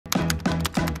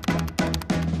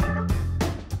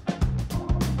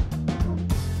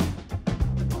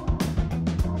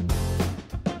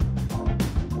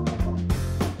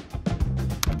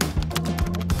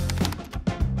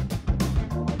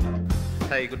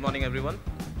Hi, good morning, everyone.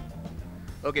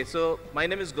 Okay, so my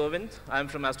name is Govind. I'm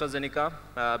from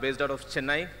AstraZeneca, based out of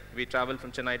Chennai. We traveled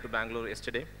from Chennai to Bangalore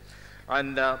yesterday.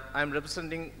 And I'm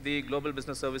representing the global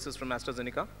business services from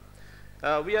AstraZeneca.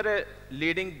 We are a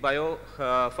leading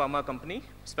pharma company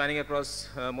spanning across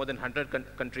more than 100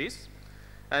 countries.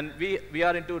 And we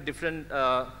are into different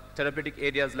therapeutic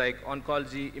areas like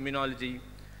oncology, immunology,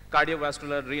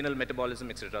 cardiovascular, renal, metabolism,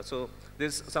 etc. So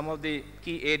these are some of the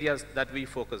key areas that we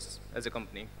focus as a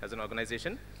company, as an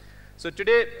organization. So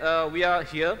today we are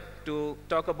here to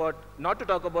talk about, not to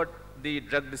talk about the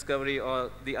drug discovery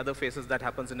or the other phases that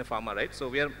happens in a pharma, right? So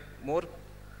we are more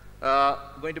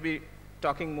going to be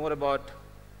talking more about,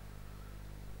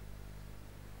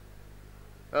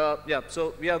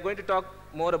 so we are going to talk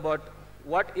more about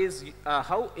what is,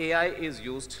 how AI is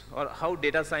used or how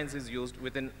data science is used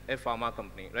within a pharma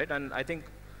company, right? And I think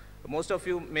most of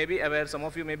you may be aware, some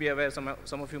of you may be aware, some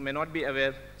of you may not be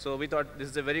aware. So we thought this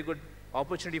is a very good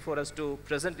opportunity for us to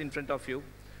present in front of you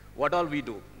what all we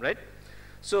do, right?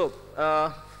 So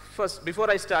first, before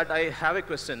I start, I have a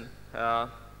question. How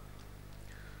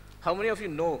many of you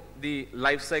know the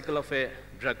life cycle of a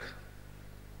drug?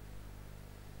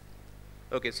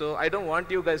 Okay, so I don't want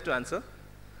you guys to answer.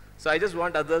 So I just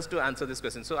want others to answer this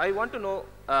question. So I want to know,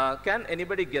 can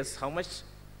anybody guess how much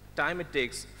time it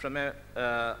takes from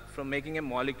making a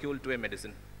molecule to a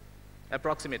medicine?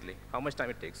 Approximately, how much time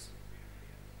it takes?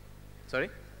 Sorry?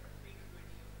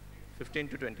 15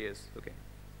 to 20 years, okay.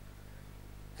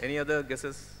 Any other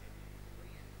guesses?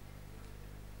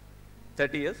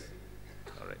 30 years?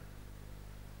 All right.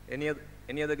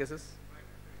 Any other guesses?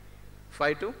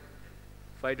 5 to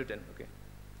 10, okay.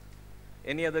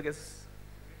 Any other guesses?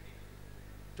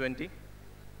 20?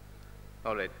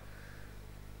 All right.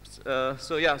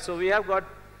 So we have got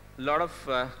a lot of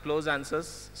close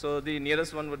answers. So the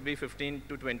nearest one would be 15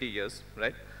 to 20 years,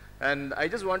 right? And I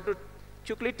just want to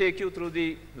quickly take you through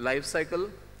the life cycle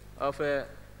of a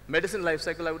medicine life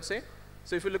cycle, I would say.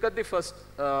 So if you look at the first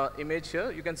image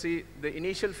here, you can see the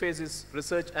initial phase is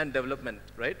research and development,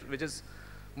 right? Which is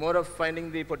more of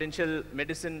finding the potential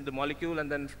medicine, the molecule,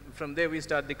 and then from there we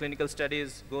start the clinical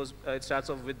studies. It starts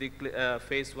off with the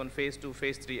phase 1, phase 2,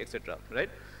 phase 3, etc. Right?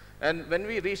 And when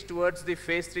we reach towards the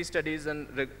phase 3 studies and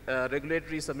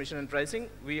regulatory submission and pricing,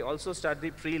 we also start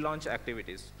the pre-launch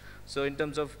activities. So in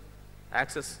terms of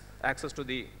access to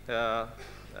the,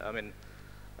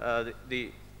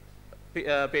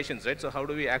 patients, right? So how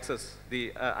do we access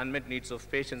the unmet needs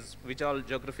of patients, which all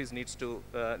geographies needs to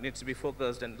be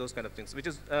focused, and those kind of things, which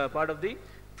is part of the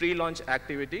pre-launch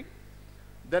activity.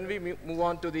 Then we move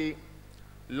on to the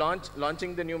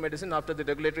launching the new medicine after the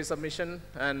regulatory submission,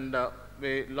 and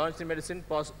we launch the medicine.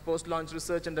 Post-launch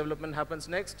research and development happens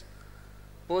next.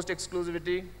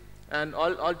 Post-exclusivity, and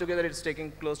all together it's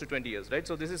taking close to 20 years, right?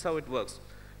 So this is how it works.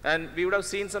 And we would have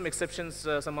seen some exceptions,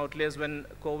 some outliers when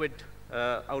COVID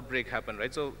outbreak happened,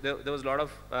 right? So there was a lot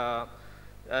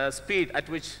of speed at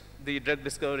which the drug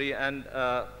discovery and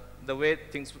the way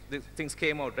things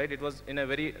came out, right? It was in a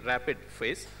very rapid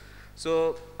phase.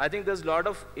 So I think there's a lot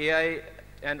of AI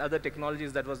and other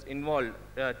technologies that was involved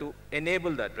to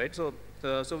enable that, right? So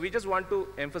we just want to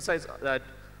emphasize that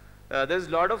there's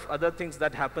a lot of other things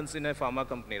that happens in a pharma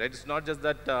company, right? It's not just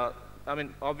that,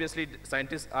 obviously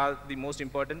scientists are the most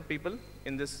important people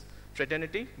in this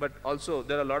fraternity, but also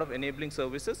there are a lot of enabling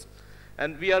services,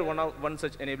 and we are one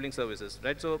such enabling services,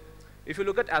 right? So if you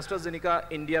look at AstraZeneca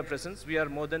India presence, we are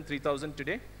more than 3,000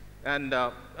 today, and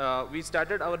we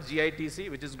started our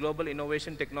GITC, which is Global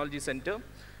Innovation Technology Center,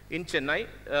 in Chennai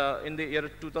in the year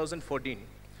 2014.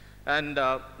 And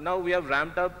now we have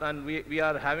ramped up, and we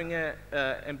are having an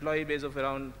employee base of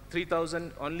around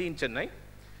 3,000 only in Chennai.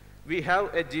 We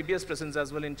have a GBS presence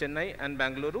as well in Chennai and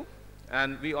Bangalore,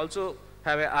 and we also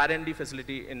have a R&D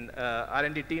facility in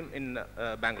R&D team in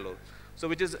Bangalore, so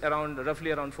which is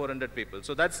roughly around 400 people.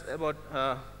 So that's about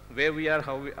where we are,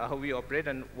 how we operate,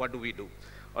 and what do we do.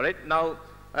 All right. Now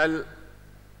I'll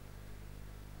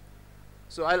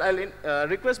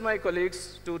request my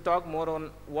colleagues to talk more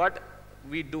on what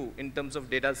we do in terms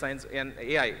of data science and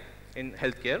AI in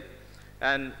healthcare.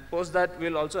 And post that,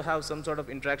 we'll also have some sort of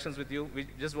interactions with you. We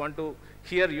just want to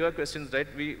hear your questions, right?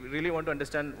 We really want to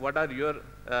understand what are your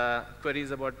queries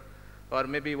about, or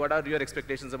maybe what are your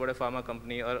expectations about a pharma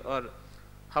company, or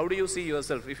how do you see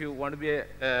yourself if you want to be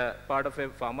a part of a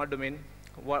pharma domain?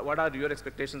 What are your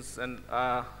expectations, and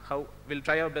how we'll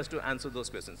try our best to answer those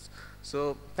questions.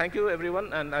 So thank you,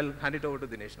 everyone, and I'll hand it over to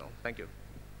Dinesh now. Thank you.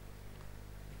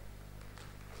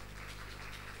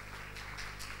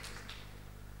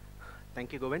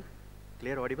 Thank you, Govind.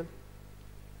 Clear, audible?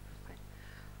 Fine.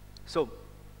 So,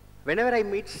 whenever I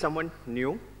meet someone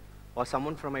new, or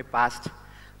someone from my past,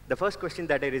 the first question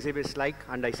that I receive is like,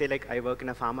 and I say like I work in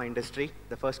a pharma industry,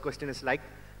 the first question is like,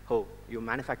 oh, you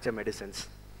manufacture medicines.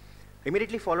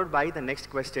 Immediately followed by the next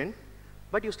question,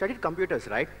 but you studied computers,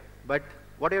 right? But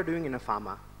what are you doing in a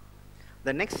pharma?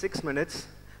 The next 6 minutes,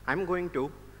 I'm going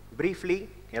to briefly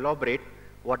elaborate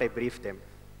what I briefed them.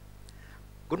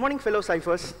 Good morning, fellow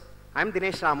Cyphers. I'm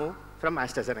Dinesh Ramu from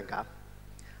AstraZeneca.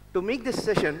 To make this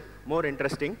session more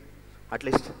interesting, at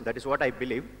least that is what I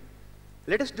believe,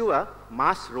 let us do a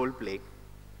mass role play.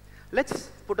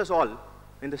 Let's put us all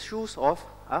in the shoes of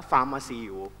a pharma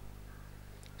CEO.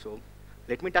 So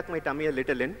let me tuck my tummy a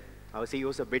little in. Our CEO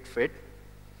is a bit fit.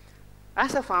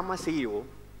 As a pharma CEO,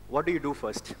 what do you do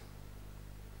first?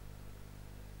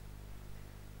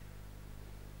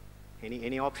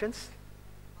 Any options?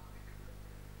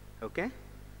 Okay.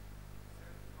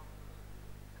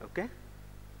 Okay.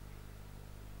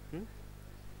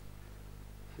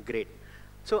 Great.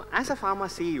 So as a pharma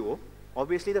CEO,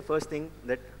 obviously the first thing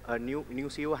that a new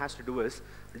CEO has to do is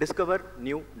discover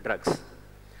new drugs.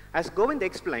 As Govind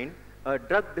explained, a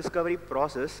drug discovery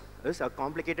process is a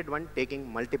complicated one taking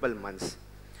multiple months.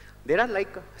 There are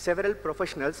like several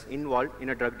professionals involved in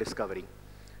a drug discovery.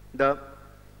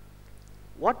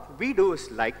 What we do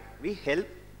is like we help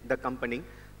the company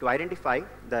to identify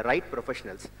the right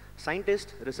professionals,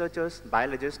 scientists, researchers,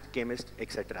 biologists, chemists,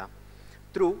 etc.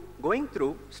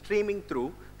 Streaming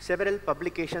through several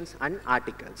publications and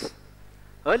articles.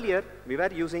 Earlier, we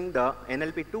were using the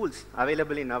NLP tools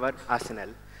available in our arsenal,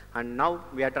 and now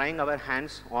we are trying our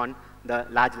hands on the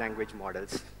large language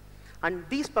models. And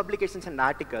these publications and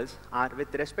articles are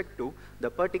with respect to the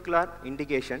particular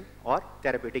indication or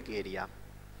therapeutic area.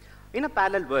 In a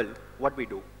parallel world, what we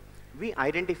do? We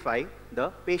identify the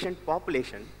patient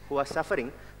population who are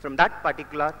suffering from that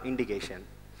particular indication.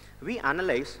 We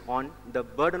analyze on the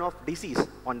burden of disease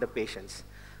on the patients.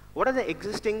 What are the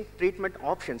existing treatment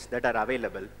options that are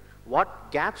available?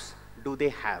 What gaps do they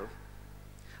have?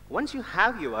 Once you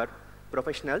have your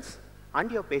professionals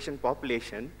and your patient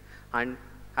population, and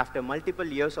after multiple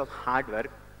years of hard work,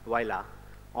 voila,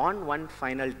 on one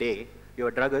final day,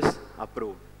 your drug is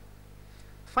approved.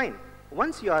 Fine.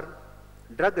 Once your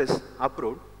drug is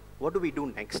approved, what do we do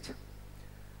next?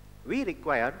 We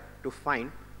require to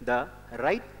find the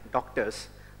right doctors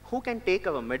who can take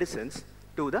our medicines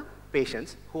to the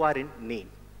patients who are in need.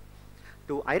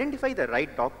 To identify the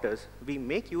right doctors, we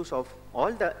make use of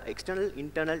all the external,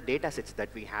 internal data sets that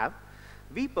we have.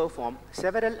 We perform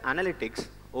several analytics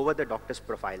over the doctors'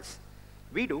 profiles.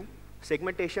 We do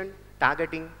segmentation,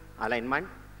 targeting, alignment,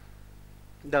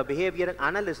 the behavioral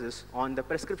analysis on the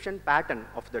prescription pattern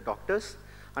of the doctors,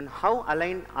 and how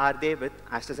aligned are they with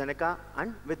AstraZeneca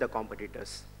and with the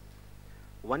competitors.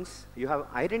 Once you have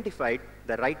identified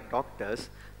the right doctors,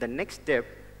 the next step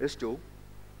is to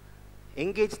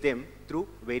engage them through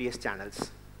various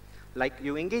channels. Like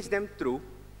you engage them through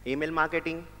email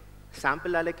marketing,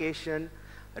 sample allocation,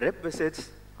 rep visits,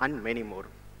 and many more.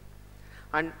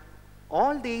 And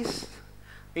all these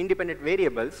independent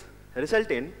variables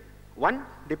result in one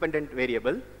dependent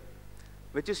variable,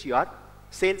 which is your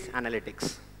sales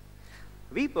analytics.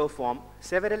 We perform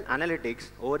several analytics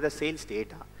over the sales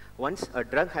data. Once a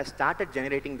drug has started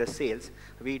generating the sales,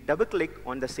 we double-click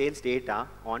on the sales data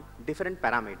on different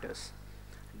parameters.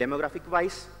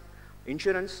 Demographic-wise,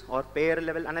 insurance or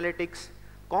payer-level analytics,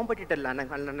 competitor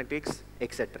analytics,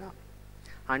 etc.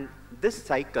 And this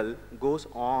cycle goes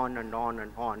on and on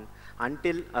and on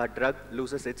until a drug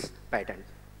loses its patent.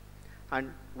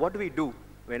 And what do we do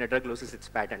when a drug loses its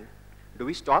patent? Do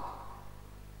we stop?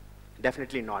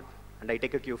 Definitely not. And I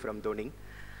take a cue from Dhoni.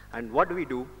 And what do we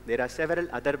do? There are several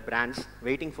other brands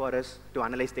waiting for us to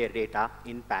analyze their data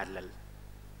in parallel.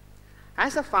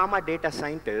 As a pharma data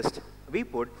scientist, we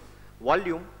put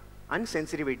volume and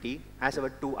sensitivity as our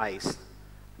two eyes,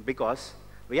 because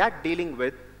we are dealing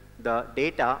with the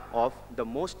data of the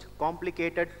most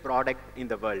complicated product in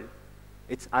the world.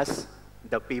 It's us,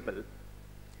 the people.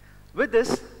 With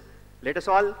this, let us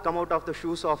all come out of the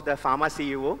shoes of the pharma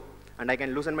CEO, and I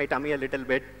can loosen my tummy a little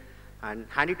bit and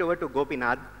hand it over to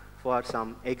Gopinath for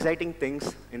some exciting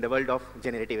things in the world of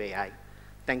generative AI.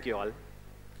 Thank you all.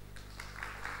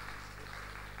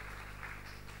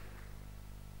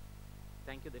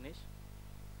 Thank you, Dinesh.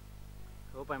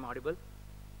 Hope I'm audible.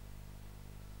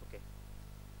 Okay.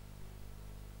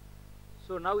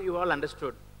 So now you all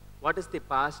understood what is the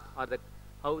past or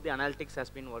how the analytics has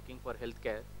been working for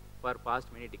healthcare for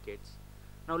past many decades.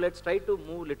 Now let's try to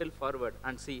move little forward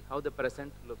and see how the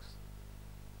present looks.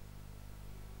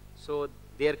 So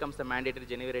there comes the mandatory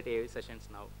generative AI sessions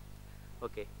now.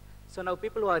 Okay. So now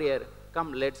people who are here,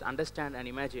 come let's understand and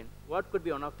imagine what could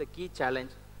be one of the key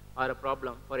challenge or a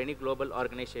problem for any global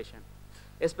organization,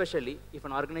 especially if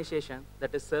an organization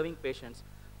that is serving patients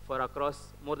for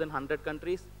across more than 100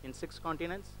 countries in 6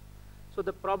 continents. So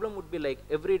the problem would be like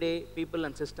every day people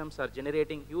and systems are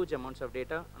generating huge amounts of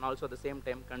data and also at the same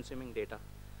time consuming data.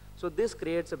 So this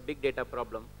creates a big data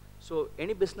problem. So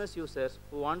any business users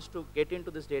who wants to get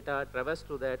into this data, traverse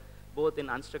through that both in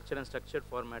unstructured and structured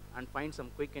format and find some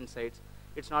quick insights,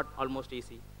 it's not almost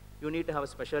easy. You need to have a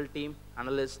special team,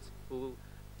 analysts who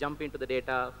jump into the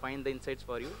data, find the insights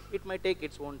for you. It might take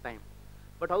its own time.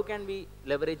 But how can we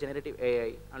leverage generative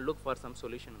AI and look for some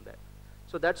solution in that?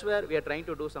 So that's where we are trying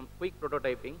to do some quick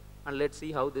prototyping, and let's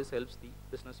see how this helps the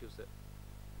business user.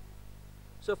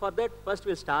 So for that, first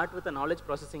we'll start with a knowledge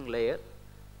processing layer.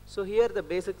 So here the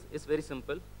basics is very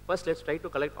simple. First, let's try to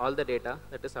collect all the data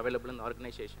that is available in the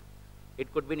organization.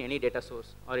 It could be in any data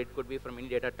source, or it could be from any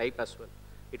data type as well.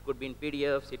 It could be in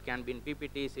PDFs, it can be in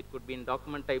PPTs, it could be in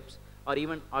document types, or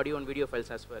even audio and video files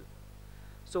as well.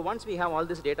 So once we have all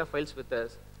these data files with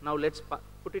us, now let's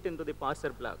put it into the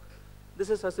parser block. This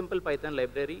is a simple Python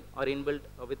library or inbuilt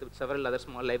with several other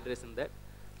small libraries in that.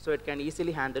 So it can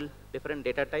easily handle different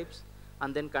data types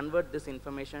and then convert this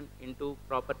information into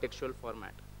proper textual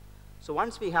format. So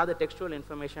once we have the textual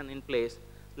information in place,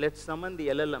 let's summon the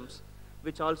LLMs,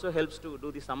 which also helps to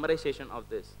do the summarization of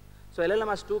this. So LLM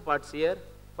has 2 parts here.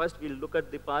 First, we'll look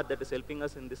at the part that is helping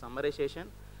us in the summarization.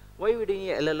 Why we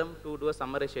need a LLM to do a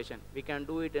summarization? We can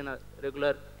do it in a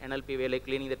regular NLP way, like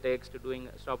cleaning the text, doing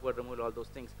stop word removal, all those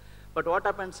things. But what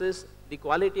happens is the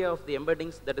quality of the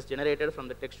embeddings that is generated from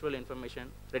the textual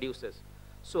information reduces.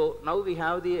 So now we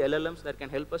have the LLMs that can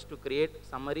help us to create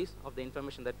summaries of the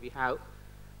information that we have.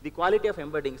 The quality of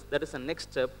embeddings, that is the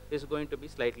next step, is going to be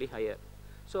slightly higher.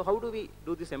 So how do we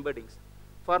do these embeddings?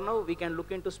 For now, we can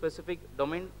look into specific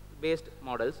domain-based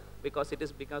models because it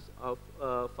is because of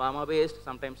pharma-based,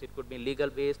 sometimes it could be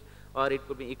legal-based, or it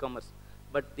could be e-commerce.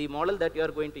 But the model that you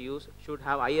are going to use should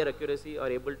have higher accuracy or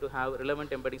able to have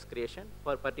relevant embeddings creation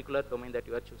for a particular domain that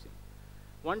you are choosing.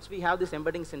 Once we have these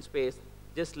embeddings in space,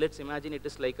 just let's imagine it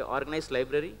is like an organized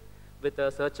library with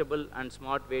a searchable and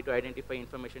smart way to identify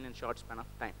information in short span of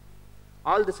time.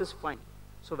 All this is fine.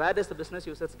 So where does the business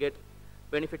users get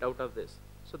benefit out of this?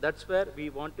 So that's where we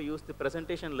want to use the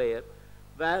presentation layer,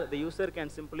 where the user can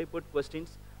simply put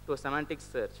questions to a semantic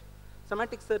search.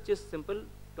 Semantic search is simple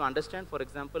to understand. For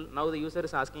example, now the user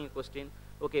is asking a question,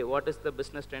 okay, what is the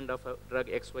business trend of a drug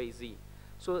XYZ?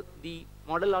 So the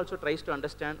model also tries to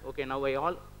understand, okay, now I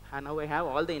have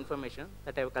all the information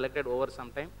that I have collected over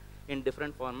some time in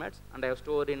different formats, and I have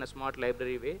stored in a smart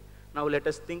library way. Now let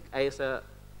us think as an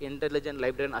intelligent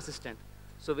librarian assistant,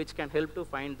 so which can help to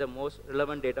find the most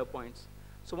relevant data points.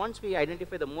 So once we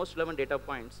identify the most relevant data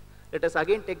points, let us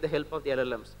again take the help of the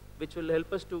LLMs, which will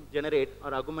help us to generate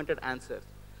our augmented answers.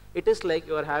 It is like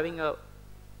you are having a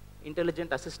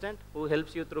intelligent assistant who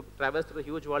helps you traverse through a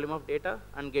huge volume of data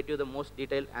and get you the most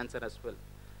detailed answer as well.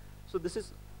 So this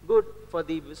is good for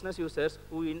the business users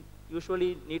who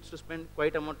usually needs to spend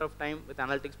quite amount of time with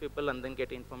analytics people and then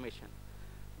get information.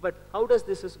 But how does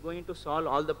this is going to solve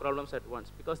all the problems at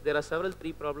once? Because there are several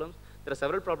problems,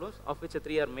 of which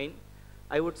 3 are main.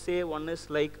 I would say one is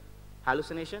like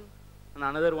hallucination, and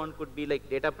another one could be like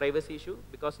data privacy issue,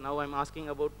 because now I'm asking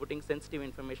about putting sensitive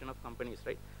information of companies,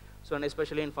 right? So, and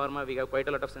especially in pharma, we have quite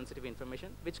a lot of sensitive information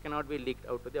which cannot be leaked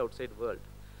out to the outside world.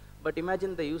 But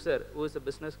imagine the user who is a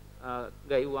business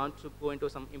guy who wants to go into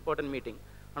some important meeting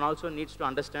and also needs to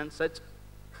understand such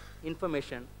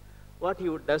information. What he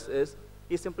does is,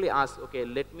 he simply asks, okay,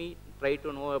 let me try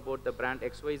to know about the brand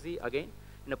XYZ again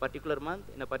in a particular month,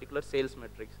 in a particular sales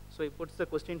metrics. So he puts the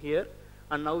question here,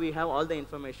 and now we have all the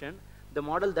information. The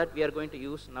model that we are going to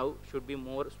use now should be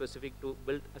more specific to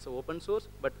build as an open source,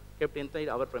 but kept inside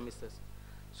our premises.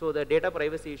 So the data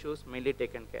privacy issues mainly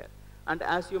taken care. And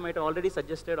as you might already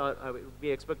suggested, or be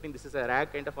expecting, this is a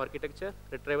RAG kind of architecture,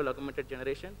 retrieval augmented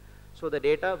generation. So the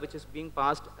data which is being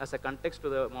passed as a context to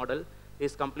the model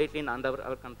is completely under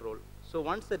our control. So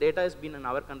once the data has been in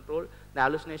our control, the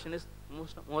hallucination is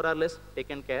more or less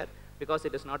taken care, because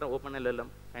it is not an open LLM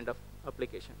kind of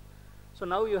application. So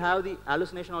now you have the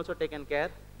hallucination also taken care.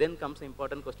 Then comes the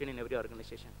important question in every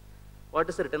organization. What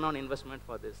is the return on investment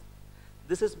for this?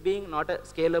 This is being not a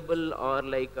scalable or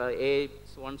like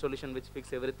one solution which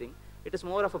fixes everything. It is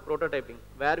more of a prototyping,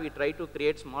 where we try to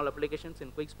create small applications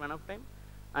in quick span of time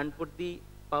and put the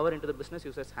power into the business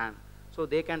user's hand. So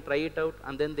they can try it out,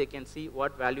 and then they can see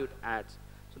what value it adds.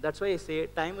 So that's why I say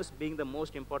time is being the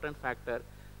most important factor.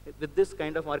 With this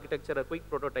kind of architecture, a quick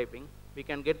prototyping, we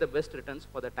can get the best returns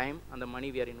for the time and the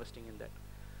money we are investing in that.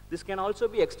 This can also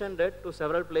be extended to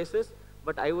several places,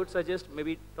 But I would suggest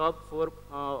maybe top 4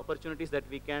 opportunities that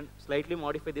we can slightly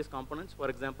modify these components. For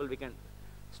example, we can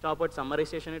stop at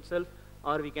summarization itself,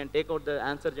 or we can take out the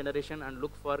answer generation and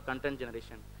look for content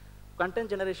generation. Content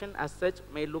generation as such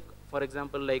may look, for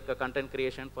example, like a content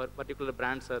creation for particular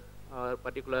brands or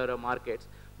particular markets.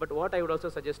 But what I would also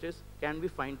suggest is, can we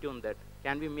fine-tune that?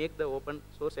 Can we make the open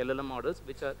source LLM models,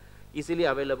 which are easily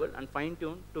available, and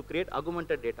fine-tune to create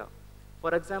augmented data?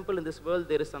 For example, in this world,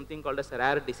 there is something called as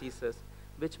rare diseases,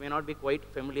 which may not be quite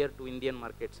familiar to Indian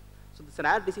markets. So these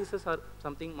rare diseases are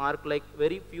something marked like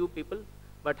very few people,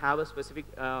 but have a specific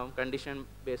condition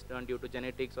based on due to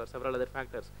genetics or several other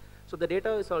factors. So the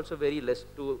data is also very less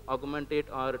to augment it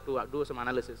or to do some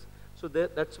analysis. So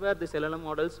that's where these LLM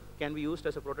models can be used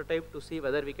as a prototype to see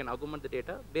whether we can augment the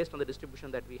data based on the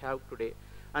distribution that we have today.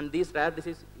 And these rare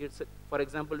diseases, for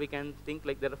example, we can think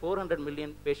like there are 400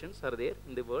 million patients are there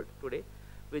in the world today,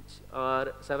 which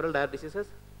are several rare diseases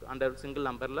under a single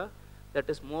umbrella. That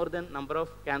is more than number of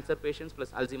cancer patients plus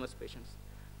Alzheimer's patients.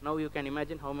 Now you can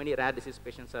imagine how many rare disease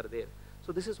patients are there.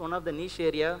 So this is one of the niche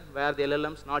area where the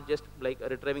LLMs, not just like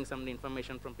retrieving some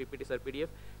information from PPTs or PDF,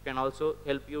 can also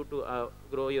help you to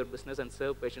grow your business and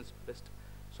serve patients best.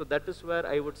 So that is where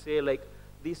I would say like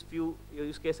these few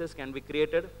use cases can be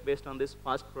created based on this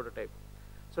past prototype.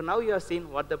 So now you have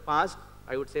seen what the past,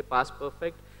 I would say past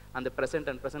perfect, and the present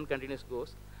and present continuous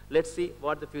goes. Let's see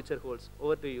what the future holds.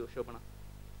 Over to you, Shobana.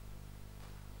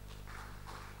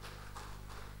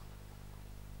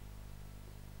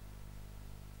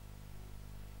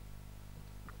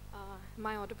 Am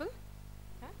I audible?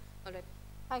 Yeah? All right.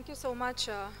 Thank you so much,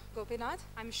 Gopinath.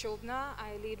 I'm Shobana.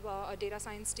 I lead a data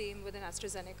science team within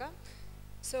AstraZeneca.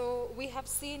 So we have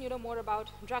seen, more about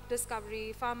drug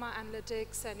discovery, pharma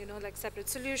analytics, and, like separate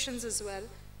solutions as well.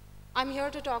 I'm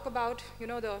here to talk about,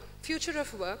 the future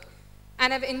of work,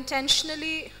 and I've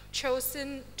intentionally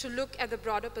chosen to look at the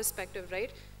broader perspective,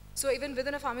 right? So even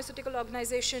within a pharmaceutical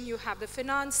organization, you have the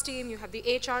finance team, you have the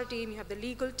HR team, you have the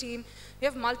legal team, you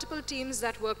have multiple teams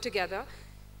that work together.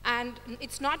 And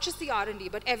it's not just the R&D,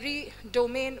 but every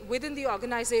domain within the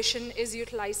organization is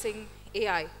utilizing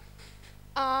AI.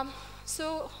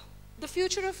 So the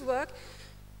future of work,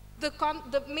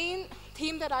 the main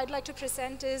theme that I'd like to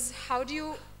present is how do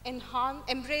you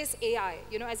embrace AI,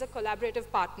 as a collaborative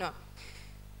partner.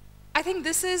 I think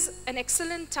this is an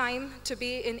excellent time to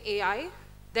be in AI.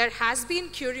 There has been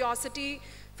curiosity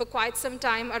for quite some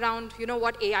time around,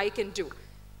 what AI can do.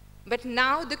 But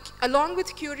now, along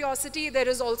with curiosity, there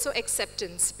is also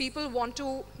acceptance. People want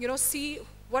to, see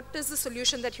what is the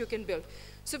solution that you can build.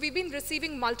 So we've been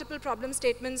receiving multiple problem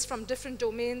statements from different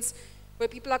domains where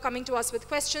people are coming to us with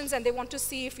questions and they want to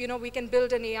see if, we can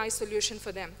build an AI solution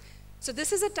for them. So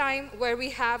this is a time where we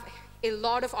have a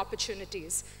lot of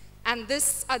opportunities. And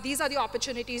these are the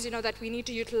opportunities, that we need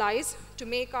to utilize to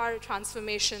make our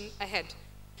transformation ahead.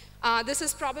 This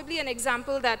is probably an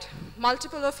example that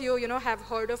multiple of you, have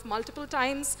heard of multiple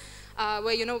times,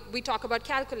 where, we talk about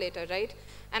calculator, right?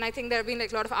 And I think there have been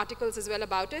like a lot of articles as well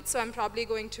about it. So I'm probably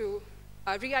going to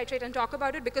reiterate and talk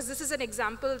about it because this is an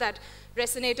example that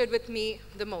resonated with me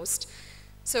the most.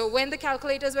 So when the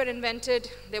calculators were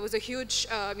invented, there was a huge,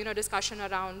 discussion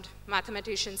around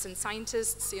mathematicians and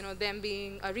scientists, them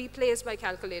being replaced by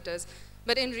calculators.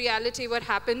 But in reality, what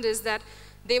happened is that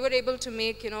they were able to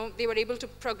make, they were able to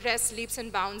progress leaps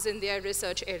and bounds in their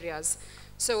research areas.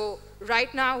 So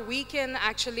right now, we can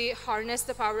actually harness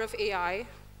the power of AI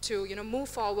to, move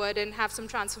forward and have some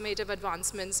transformative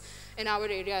advancements in our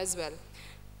area as well.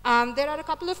 There are a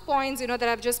couple of points, that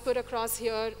I've just put across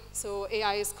here. So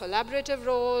AI is collaborative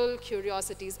role,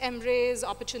 curiosity is embraced,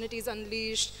 opportunities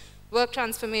unleashed, work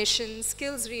transformation,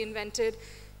 skills reinvented.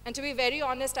 And to be very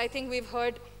honest, I think we've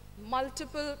heard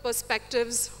multiple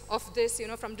perspectives of this,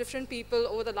 from different people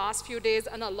over the last few days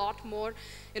and a lot more,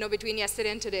 between yesterday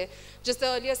and today. Just the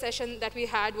earlier session that we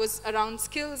had was around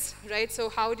skills, right? So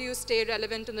how do you stay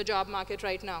relevant in the job market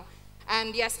right now?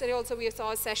 And yesterday also we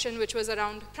saw a session which was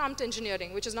around prompt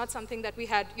engineering, which is not something that we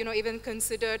had, even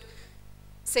considered,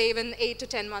 say, even 8 to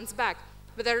 10 months back.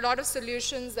 But there are a lot of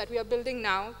solutions that we are building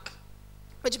now,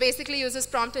 which basically uses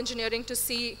prompt engineering to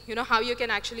see, how you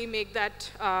can actually make that,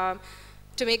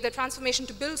 to make the transformation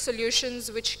to build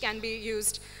solutions which can be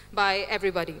used by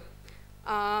everybody.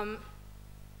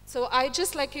 So I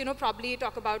just like, probably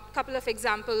talk about a couple of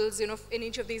examples, in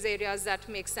each of these areas that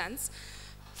make sense.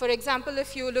 For example,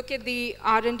 if you look at the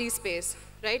R&D space,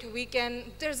 right,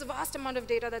 there's a vast amount of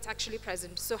data that's actually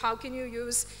present. So how can you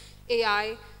use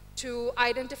AI to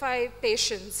identify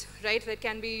patients, right, that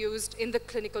can be used in the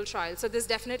clinical trial? So this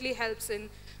definitely helps in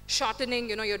shortening,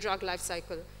 your drug life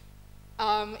cycle.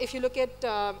 If you look at,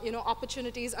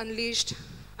 opportunities unleashed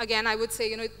again, I would say,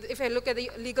 you know, if I look at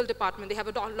the legal department, they have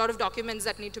a lot of documents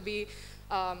that need to be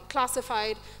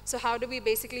classified. So how do we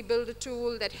basically build a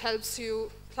tool that helps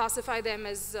you classify them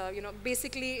as, you know,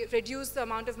 basically reduce the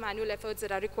amount of manual efforts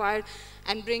that are required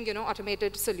and bring, you know,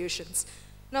 automated solutions.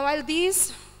 Now, while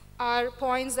these are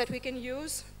points that we can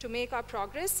use to make our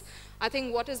progress, I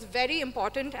think what is very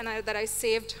important and that I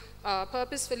saved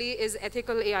purposefully is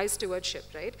ethical AI stewardship,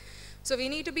 right? So we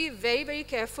need to be very, very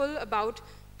careful about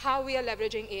how we are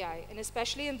leveraging AI. And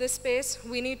especially in this space,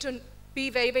 we need to be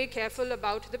very, very careful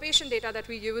about the patient data that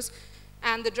we use,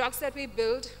 and the drugs that we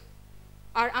build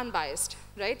are unbiased,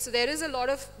 right? So there is a lot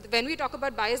of, when we talk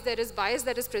about bias, there is bias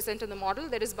that is present in the model,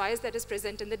 there is bias that is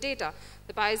present in the data.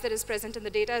 The bias that is present in the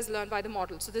data is learned by the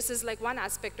model. So this is like one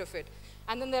aspect of it.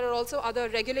 And then there are also other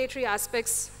regulatory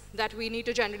aspects that we need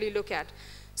to generally look at.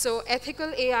 So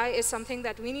ethical AI is something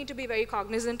that we need to be very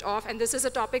cognizant of, and this is a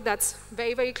topic that's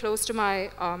very, very close to my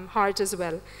heart as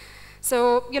well.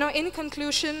 So, you know, in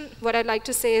conclusion, what I'd like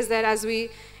to say is that as we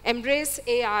embrace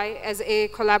AI as a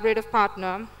collaborative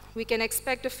partner, we can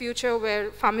expect a future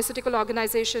where pharmaceutical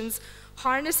organizations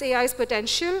harness AI's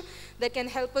potential that can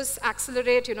help us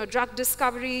accelerate, you know, drug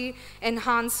discovery,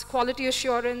 enhance quality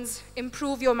assurance,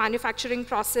 improve your manufacturing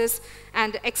process,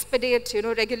 and expedite, you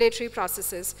know, regulatory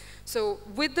processes. So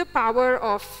with the power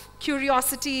of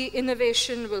curiosity,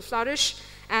 innovation will flourish,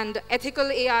 and ethical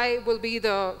AI will be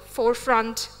the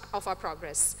forefront of our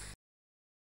progress.